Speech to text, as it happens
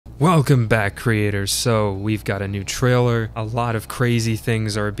Welcome back, creators. So we've got a new trailer. A lot of crazy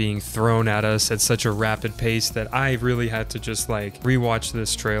things are being thrown at us at such a rapid pace that I really had to just rewatch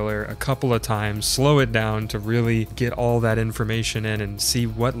this trailer a couple of times, slow it down to really get all that information in and see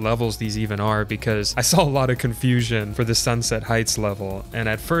what levels these even are, because I saw a lot of confusion for the Sunset Heights level, and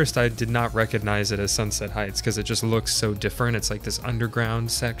at first I did not recognize it as Sunset Heights because it just looks so different. It's like this underground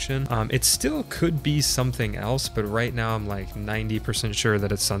section. It still could be something else, but right now I'm like 90% sure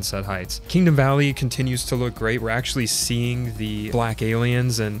that it's Sunset Heights. Kingdom Valley continues to look great. We're actually seeing the black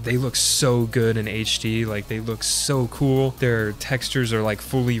aliens and they look so good in HD. Like, they look so cool. Their textures are like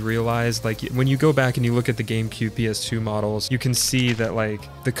fully realized. Like, when you go back and you look at the GameCube PS2 models, you can see that like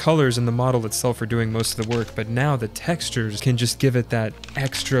the colors and the model itself are doing most of the work, but now the textures can just give it that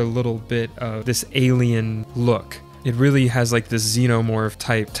extra little bit of this alien look. It really has like this xenomorph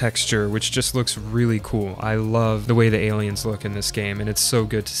type texture, which just looks really cool. I love the way the aliens look in this game, and it's so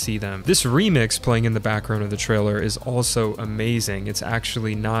good to see them. This remix playing in the background of the trailer is also amazing. It's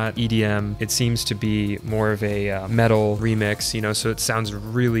actually not EDM. It seems to be more of a metal remix, you know, so it sounds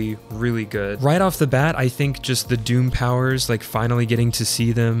really, really good. Right off the bat, I think just the Doom powers, like finally getting to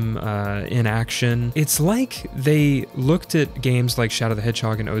see them in action. It's like they looked at games like Shadow the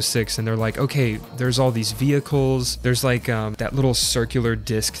Hedgehog in 06 and they're like, okay, there's all these vehicles. There's like that little circular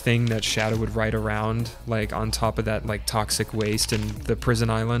disc thing that Shadow would ride around, like on top of that like toxic waste in the prison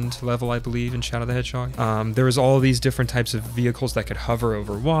island level, I believe, in Shadow the Hedgehog. There was all these different types of vehicles that could hover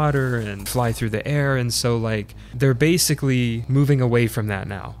over water and fly through the air, and so like they're basically moving away from that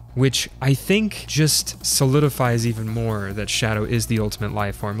now, which I think just solidifies even more that Shadow is the ultimate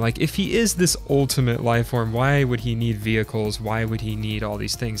life form. Like, if he is this ultimate life form, why would he need vehicles? Why would he need all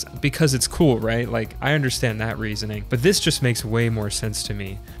these things? Because it's cool, right? Like, I understand that reasoning, but this just makes way more sense to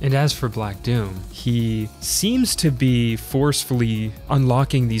me. And as for Black Doom, he seems to be forcefully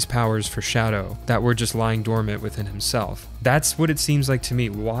unlocking these powers for Shadow that were just lying dormant within himself. That's what it seems like to me.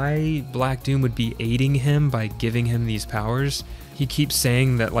 Why Black Doom would be aiding him by giving him these powers? He keeps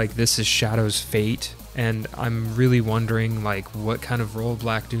saying that like this is Shadow's fate, and I'm really wondering like what kind of role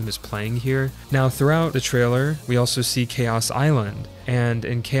Black Doom is playing here. Now, throughout the trailer, we also see Chaos Island, and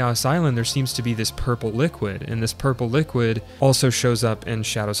in Chaos Island there seems to be this purple liquid, and this purple liquid also shows up in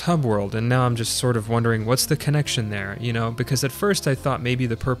Shadow's hub world, and now I'm just sort of wondering what's the connection there, you know, because at first I thought maybe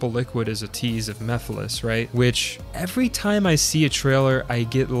the purple liquid is a tease of Mephiles, right? Which every time I see a trailer I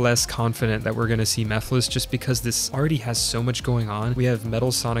get less confident that we're gonna see Mephiles, just because this already has so much going on. We have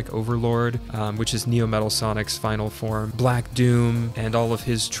Metal Sonic Overlord, which is Neo Metal Sonic's final form, Black Doom and all of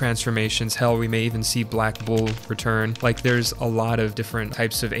his transformations. Hell, we may even see Black Bull return. Like, there's a lot of different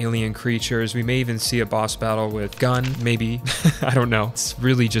types of alien creatures. We may even see a boss battle with Gun, maybe. I don't know. It's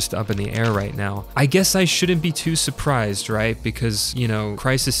really just up in the air right now. I guess I shouldn't be too surprised, right? Because, you know,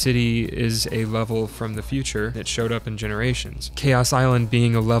 Crisis City is a level from the future that showed up in Generations. Chaos Island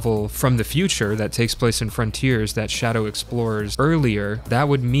being a level from the future that takes place in Frontiers that Shadow explores earlier, that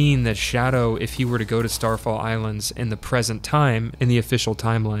would mean that Shadow, if he were to go to Starfall Islands in the present time, in the official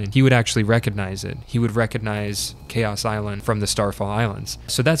timeline, he would actually recognize it. He would recognize Chaos Island from the Starfall Islands.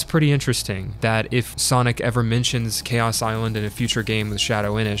 So that's pretty interesting, that if Sonic ever mentions Chaos Island in a future game with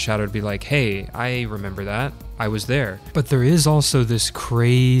Shadow in it, Shadow would be like, hey, I remember that. I was there. But there is also this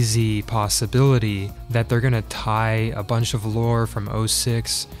crazy possibility that they're gonna tie a bunch of lore from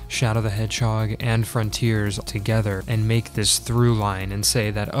 06, Shadow the Hedgehog, and Frontiers together and make this through line and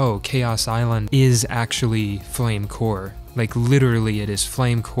say that, oh, Chaos Island is actually Flame Core. Like, literally it is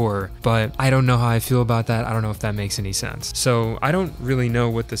Flame Core, but I don't know how I feel about that. I don't know if that makes any sense. So I don't really know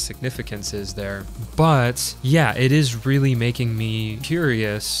what the significance is there, but yeah, it is really making me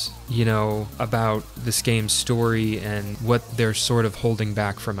curious, you know, about this game's story and what they're sort of holding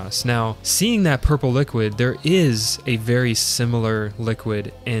back from us. Now, seeing that purple liquid, there is a very similar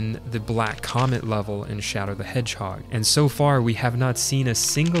liquid in the Black Comet level in Shadow the Hedgehog, and so far we have not seen a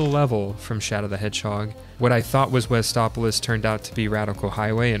single level from Shadow the Hedgehog. What I thought was Westopolis turned out to be Radical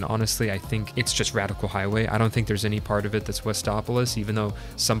Highway, and honestly I think it's just Radical Highway. I don't think there's any part of it that's Westopolis, even though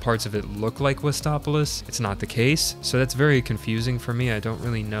some parts of it look like Westopolis. It's not the case, so that's very confusing for me. I don't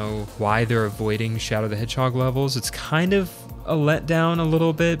really know why they're avoiding Shadow the Hedgehog levels. It's kind of a letdown a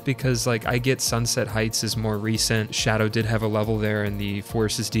little bit, because like I get Sunset Heights is more recent. Shadow did have a level there in the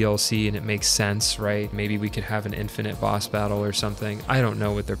Forces DLC, and it makes sense, right? Maybe we could have an infinite boss battle or something. I don't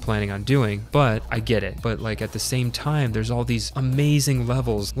know what they're planning on doing, but I get it. But like at the same time, there's all these amazing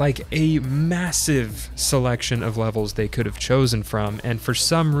levels, like a massive selection of levels they could have chosen from, and for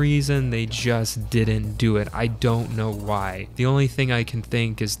some reason they just didn't do it. I don't know why. The only thing I can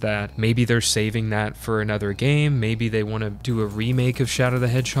think is that maybe they're saving that for another game. Maybe they want to do do a remake of Shadow the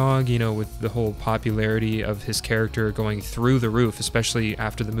Hedgehog, you know, with the whole popularity of his character going through the roof, especially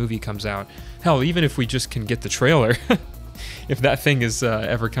after the movie comes out. Hell, even if we just can get the trailer, if that thing is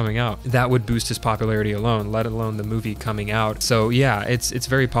ever coming out, that would boost his popularity alone, let alone the movie coming out. So yeah, it's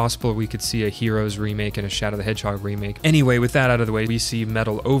very possible we could see a Heroes remake and a Shadow the Hedgehog remake. Anyway, with that out of the way, we see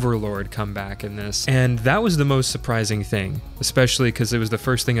Metal Overlord come back in this, and that was the most surprising thing, especially because it was the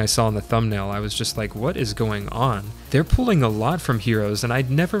first thing I saw in the thumbnail. I was just like, what is going on? They're pulling a lot from Heroes, and I'd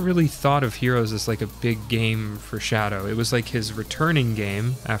never really thought of Heroes as like a big game for Shadow. It was like his returning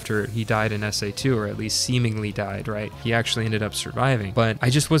game after he died in SA2, or at least seemingly died, right? He actually ended up surviving, but I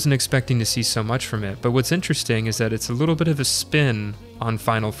just wasn't expecting to see so much from it. But what's interesting is that it's a little bit of a spin on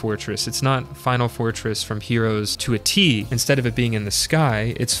Final Fortress. It's not Final Fortress from Heroes to a T. Instead of it being in the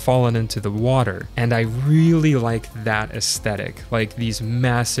sky, it's fallen into the water. And I really like that aesthetic. Like these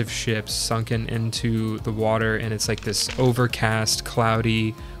massive ships sunken into the water, and it's like this overcast,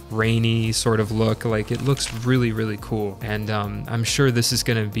 cloudy, rainy sort of look. Like it looks really, really cool. And I'm sure this is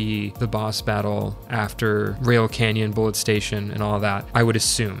going to be the boss battle after Rail Canyon, Bullet Station, and all that. I would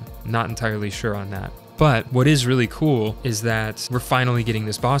assume. Not entirely sure on that. But what is really cool is that we're finally getting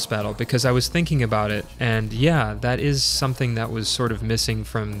this boss battle, because I was thinking about it, and yeah, that is something that was sort of missing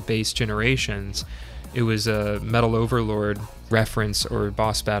from base Generations. It was a Metal Overlord reference or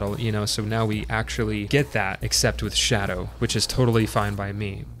boss battle, you know, so now we actually get that, except with Shadow, which is totally fine by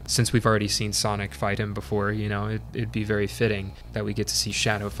me. Since we've already seen Sonic fight him before, you know, it'd be very fitting that we get to see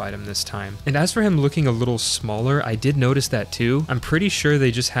Shadow fight him this time. And as for him looking a little smaller, I did notice that too. I'm pretty sure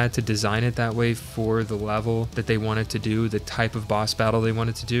they just had to design it that way for the level that they wanted to do, the type of boss battle they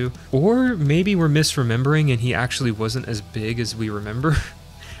wanted to do. Or maybe we're misremembering and he actually wasn't as big as we remember.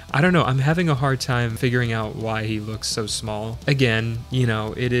 I don't know, I'm having a hard time figuring out why he looks so small. Again, you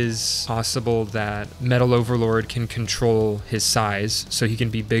know, it is possible that Metal Overlord can control his size, so he can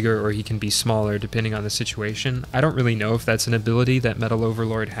be bigger or he can be smaller depending on the situation. I don't really know if that's an ability that Metal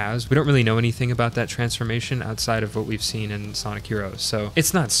Overlord has. We don't really know anything about that transformation outside of what we've seen in Sonic Heroes, so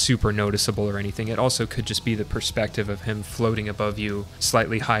it's not super noticeable or anything. It also could just be the perspective of him floating above you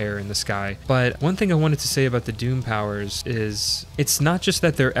slightly higher in the sky. But one thing I wanted to say about the Doom powers is it's not just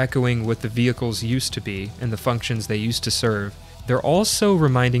that they're echoing what the vehicles used to be and the functions they used to serve, they're also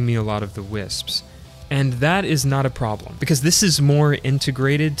reminding me a lot of the Wisps. And that is not a problem, because this is more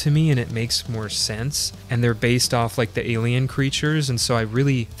integrated to me and it makes more sense, and they're based off like the alien creatures, and so I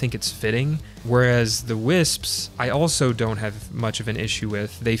really think it's fitting. Whereas the Wisps, I also don't have much of an issue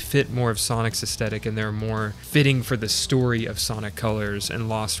with. They fit more of Sonic's aesthetic, and they're more fitting for the story of Sonic Colors and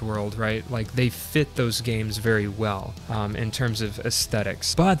Lost World, right? Like, they fit those games very well in terms of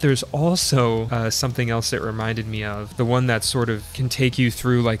aesthetics. But there's also something else that reminded me of, the one that sort of can take you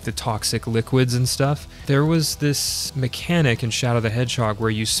through like the toxic liquids and stuff. There was this mechanic in Shadow the Hedgehog where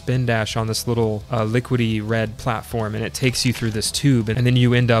you spin dash on this little liquidy red platform, and it takes you through this tube, and then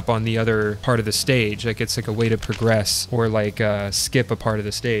you end up on the other part of the stage. Like, it's like a way to progress or like skip a part of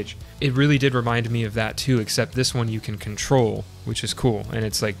the stage. It really did remind me of that too, except this one you can control, which is cool, and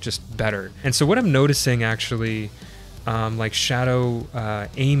it's like just better. And so what I'm noticing actually, like Shadow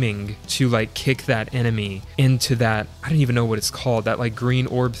aiming to like kick that enemy into that, I don't even know what it's called, that like green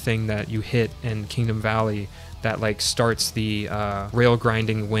orb thing that you hit in Kingdom Valley that like starts the rail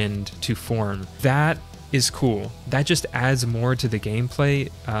grinding wind to form. That is cool. That just adds more to the gameplay,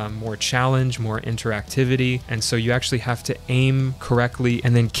 more challenge, more interactivity, and so you actually have to aim correctly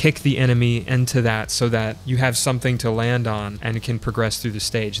and then kick the enemy into that so that you have something to land on and can progress through the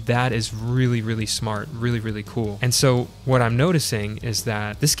stage. That is really, really smart, really, really cool. And so what I'm noticing is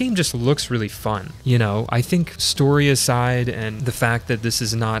that this game just looks really fun. You know, I think story aside and the fact that this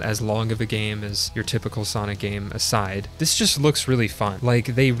is not as long of a game as your typical Sonic game aside, this just looks really fun.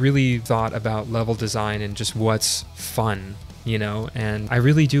 Like, they really thought about level design and just what's fun, you know, and I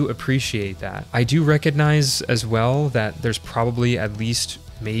really do appreciate that. I do recognize as well that there's probably at least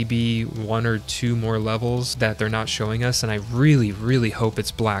maybe 1 or 2 more levels that they're not showing us, and I really, really hope it's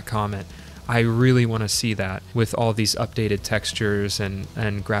Black Comet. I really want to see that with all these updated textures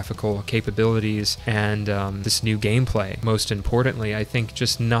and graphical capabilities and this new gameplay. Most importantly, I think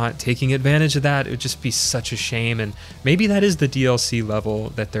just not taking advantage of that, it would just be such a shame, and maybe that is the DLC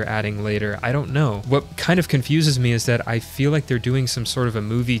level that they're adding later. I don't know. What kind of confuses me is that I feel like they're doing some sort of a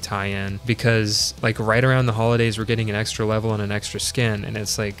movie tie-in, because like right around the holidays we're getting an extra level and an extra skin, and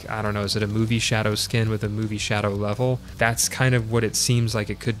it's like, I don't know, is it a movie Shadow skin with a movie Shadow level? That's kind of what it seems like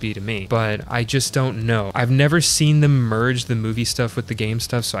it could be to me. But but I just don't know. I've never seen them merge the movie stuff with the game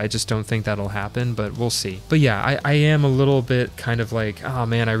stuff, so I just don't think that'll happen, but we'll see. But yeah, I am a little bit kind of like, oh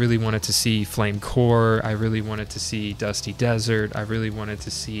man, I really wanted to see Flame Core, I really wanted to see Dusty Desert, I really wanted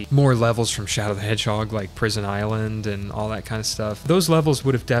to see more levels from Shadow the Hedgehog, like Prison Island and all that kind of stuff. Those levels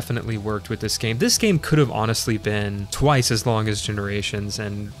would have definitely worked with this game. This game could have honestly been twice as long as Generations,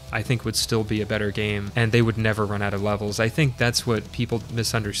 and I think would still be a better game, and they would never run out of levels. I think that's what people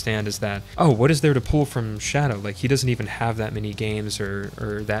misunderstand, is that, oh, what is there to pull from Shadow? Like, he doesn't even have that many games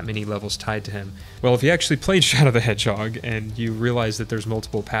or that many levels tied to him. Well, if you actually played Shadow the Hedgehog and you realize that there's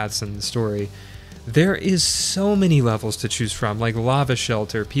multiple paths in the story, there is so many levels to choose from. Like Lava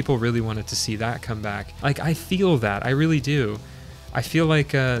Shelter, people really wanted to see that come back. Like, I feel that, I really do. I feel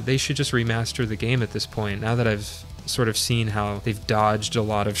like they should just remaster the game at this point. Now that I've sort of seen how they've dodged a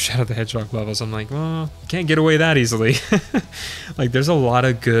lot of Shadow the Hedgehog levels, I'm like, well, can't get away that easily. Like, there's a lot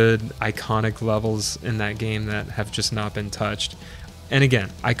of good iconic levels in that game that have just not been touched. And again,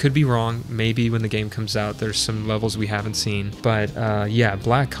 I could be wrong. Maybe when the game comes out, there's some levels we haven't seen. But yeah,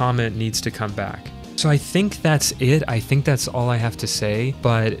 Black Comet needs to come back. So I think that's it. I think that's all I have to say.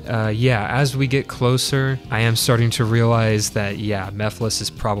 But yeah, as we get closer, I am starting to realize that, yeah, Mephiles is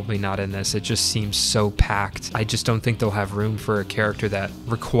probably not in this. It just seems so packed. I just don't think they'll have room for a character that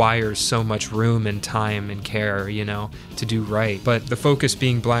requires so much room and time and care, you know, to do right. But the focus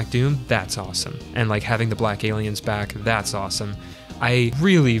being Black Doom, that's awesome. And like having the Black Aliens back, that's awesome. I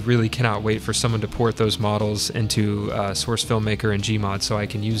really, really cannot wait for someone to port those models into Source Filmmaker and Gmod so I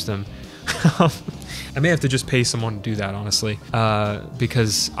can use them. I may have to just pay someone to do that, honestly,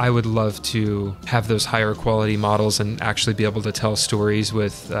 because I would love to have those higher quality models and actually be able to tell stories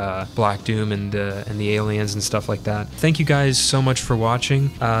with Black Doom and the aliens and stuff like that. Thank you guys so much for watching.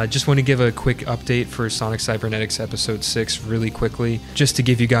 Just want to give a quick update for Sonic Cybernetics Episode 6 really quickly, just to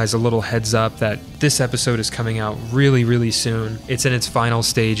give you guys a little heads up that this episode is coming out really, really soon. It's in its final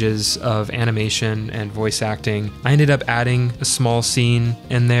stages of animation and voice acting. I ended up adding a small scene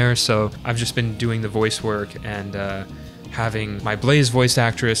in there, so I've just been doing the voice work and having my Blaze voice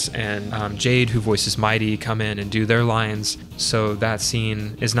actress and Jade, who voices Mighty, come in and do their lines. So that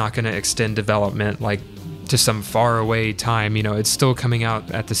scene is not going to extend development like to some far away time. You know, it's still coming out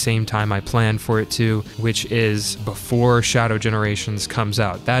at the same time I planned for it to, which is before Shadow Generations comes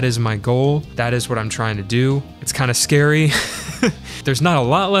out. That is my goal. That is what I'm trying to do. It's kind of scary. There's not a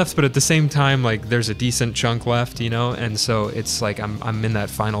lot left, but at the same time, like, there's a decent chunk left, you know, and so it's like I'm in that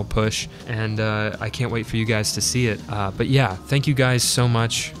final push, and I can't wait for you guys to see it. But yeah, thank you guys so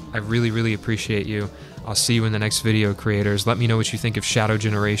much. I really, really appreciate you. I'll see you in the next video, creators. Let me know what you think of Shadow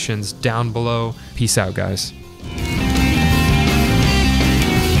Generations down below. Peace out, guys.